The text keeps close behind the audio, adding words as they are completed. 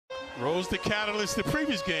Rose, the catalyst the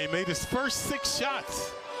previous game, made his first 6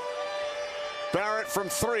 shots. Barrett from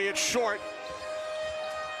 3, it's short.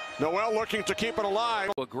 Noel looking to keep it alive.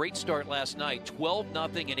 A great start last night,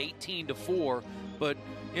 12-0 and 18-4, but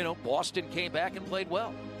you know, Boston came back and played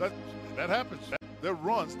well. That happens. Their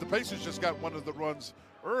runs, the Pacers just got one of the runs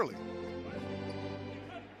early.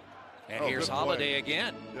 And here's Holiday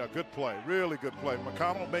again. Yeah, good play, really good play.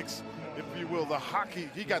 McConnell makes, if you will, the hockey,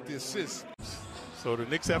 he got the assist. So the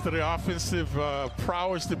Knicks, after the offensive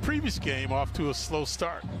prowess the previous game, off to a slow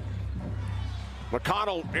start.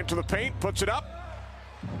 McConnell into the paint, puts it up.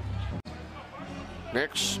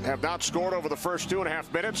 Knicks have not scored over the first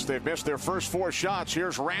 2.5 minutes. They've missed their first 4 shots.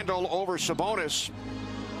 Here's Randall over Sabonis.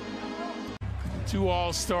 2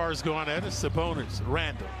 all-stars going at it, Sabonis,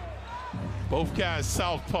 Randall. Both guys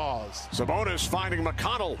southpaws. Sabonis finding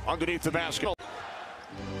McConnell underneath the basket.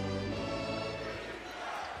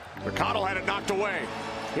 McConnell had it knocked away.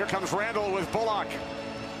 Here comes Randall with Bullock.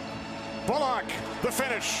 Bullock, the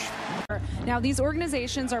finish. Now, these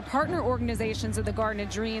organizations are partner organizations of the Garden of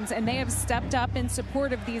Dreams, and they have stepped up in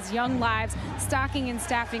support of these young lives, stocking and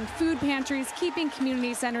staffing food pantries, keeping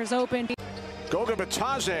community centers open. Goga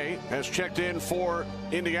Bitadze has checked in for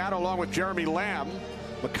Indiana along with Jeremy Lamb.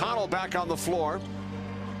 McConnell back on the floor.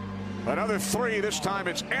 Another 3, this time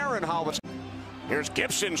it's Aaron Howitz. Here's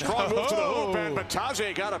Gibson, strong move to the hoop, and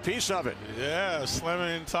Bitadze got a piece of it. Yeah,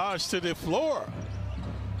 slamming Taj to the floor.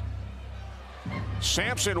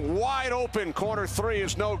 Sampson wide open, corner 3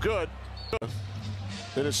 is no good.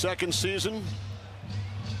 In his second season,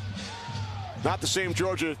 not the same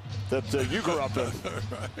Georgia that you grew up in.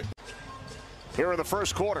 Right. Here in the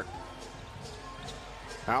first quarter.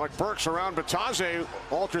 Alec Burks around Bitadze,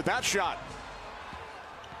 altered that shot.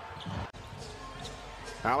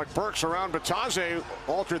 Alec Burks around Bitadze,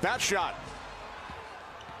 altered that shot.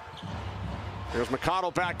 Here's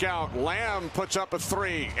McConnell back out. Lamb puts up a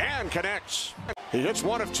 3 and connects. He hits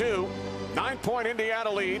 1 of 2. 9-point Indiana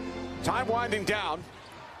lead. Time winding down.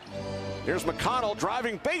 Here's McConnell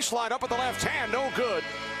driving baseline up at the left hand. No good.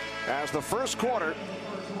 As the first quarter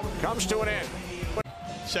comes to an end.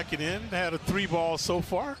 Checking in, had a 3 ball so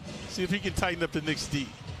far. See if he can tighten up the Knicks D.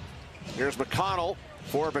 Here's McConnell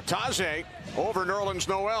for Bitadze over Nerlens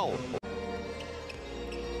Noel.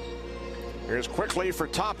 Here's quickly for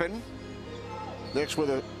Toppin. Knicks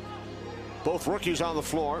with both rookies on the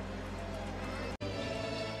floor.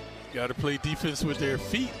 Got to play defense with their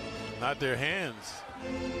feet, not their hands.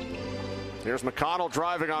 Here's McConnell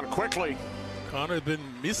driving on quickly. Connor's been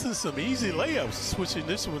missing some easy layups, switching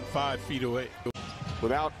this one 5 feet away.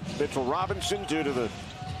 Without Mitchell Robinson due to the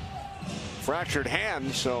fractured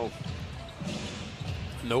hand, so.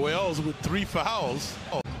 Noel's with 3 fouls.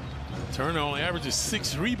 Turner only averages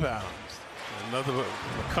 6 rebounds. Another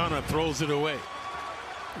McConnell throws it away.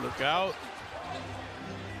 Look out.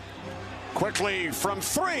 Quickly from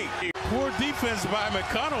 3. Poor defense by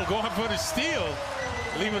McConnell going for the steal,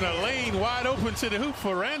 leaving a lane wide open to the hoop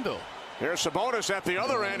for Randall. Here's Sabonis at the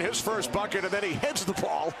other end, his first bucket, and then he hits the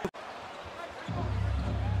ball.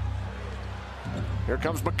 Here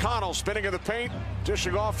comes McConnell spinning in the paint,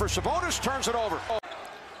 dishing off for Sabonis, turns it over.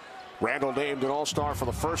 Randall named an All-Star for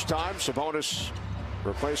the first time. Sabonis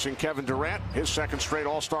replacing Kevin Durant, his second straight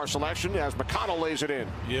All-Star selection as McConnell lays it in.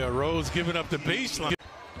 Yeah, Rose giving up the baseline.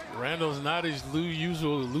 Randall's not his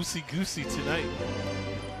usual loosey-goosey tonight.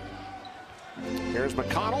 Here's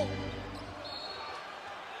McConnell.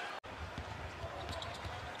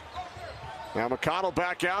 Now McConnell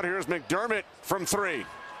back out. Here's McDermott from 3.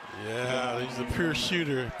 Yeah, he's a pure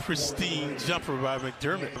shooter. Pristine jumper by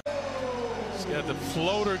McDermott. He's got the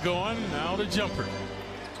floater going, now the jumper.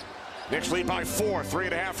 Knicks lead by 4,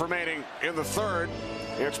 3.5 remaining in the third.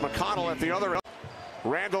 It's McConnell at the other end.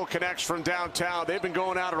 Randall connects from downtown. They've been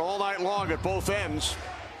going at it all night long at both ends.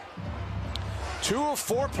 2 of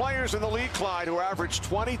 4 players in the league, Clyde, who averaged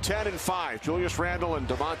 20, 10, and 5. Julius Randle and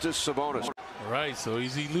Domantas Sabonis. Right, so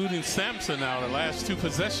he's eluding Sampson now the last 2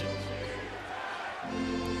 possessions.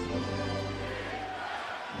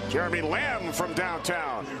 Jeremy Lamb from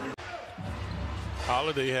downtown.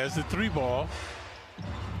 Holiday has the 3 ball.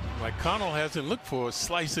 McConnell hasn't looked for it,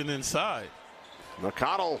 slicing inside.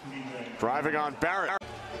 McConnell driving on Barrett.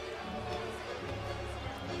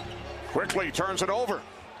 Quickly turns it over.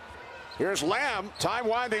 Here's Lamb, time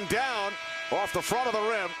winding down off the front of the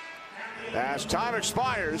rim as time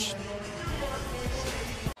expires.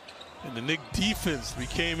 And the Knicks defense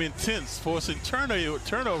became intense, forcing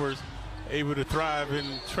turnovers, able to thrive in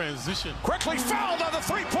transition. Quickly fouled on the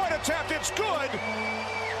 3-point attempt. It's good.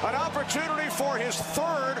 An opportunity for his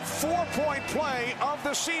third 4-point play of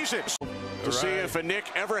the season. to see if a Knick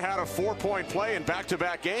ever had a 4-point play in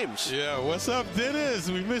back-to-back games. Yeah, what's up, Dennis?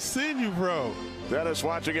 We miss seeing you, bro. Dennis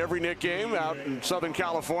watching every Knick game out in Southern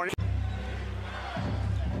California.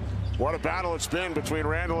 What a battle it's been between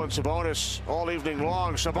Randall and Sabonis all evening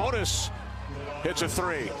long. Sabonis hits a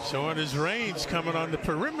three. Showing his range coming on the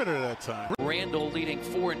perimeter that time. Randall leading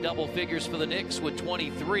 4 in double figures for the Knicks with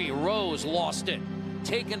 23. Rose lost it.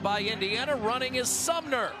 Taken by Indiana, running is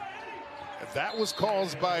Sumner. That was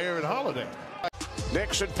caused by Aaron Holiday.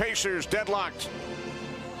 Knicks and Pacers deadlocked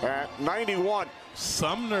at 91.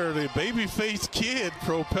 Sumner, the baby-faced kid,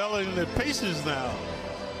 propelling the Pacers now.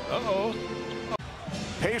 Uh-oh.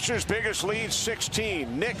 Pacers' biggest lead,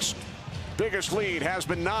 16. Knicks' biggest lead has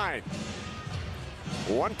been 9.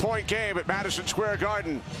 1-point game at Madison Square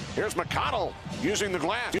Garden. Here's McConnell using the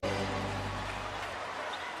glass.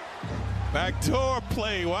 Backdoor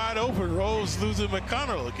play, wide open. Rose losing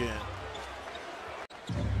McConnell again.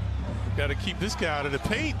 Got to keep this guy out of the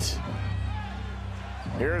paint.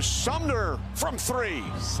 Here's Sumner from 3.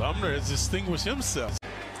 Sumner has distinguished himself.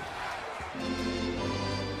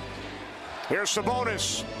 Here's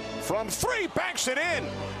Sabonis from 3, banks it in.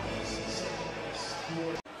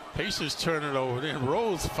 Pacers turn it over. Then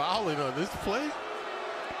Rose fouling on this play.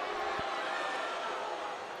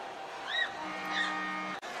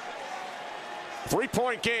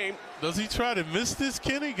 Three-point game. Does he try to miss this,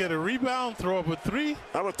 Kenny? Get a rebound, throw up a 3?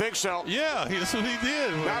 I would think so. Yeah, that's what he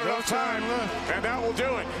did. Not enough time left. And that will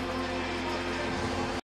do it.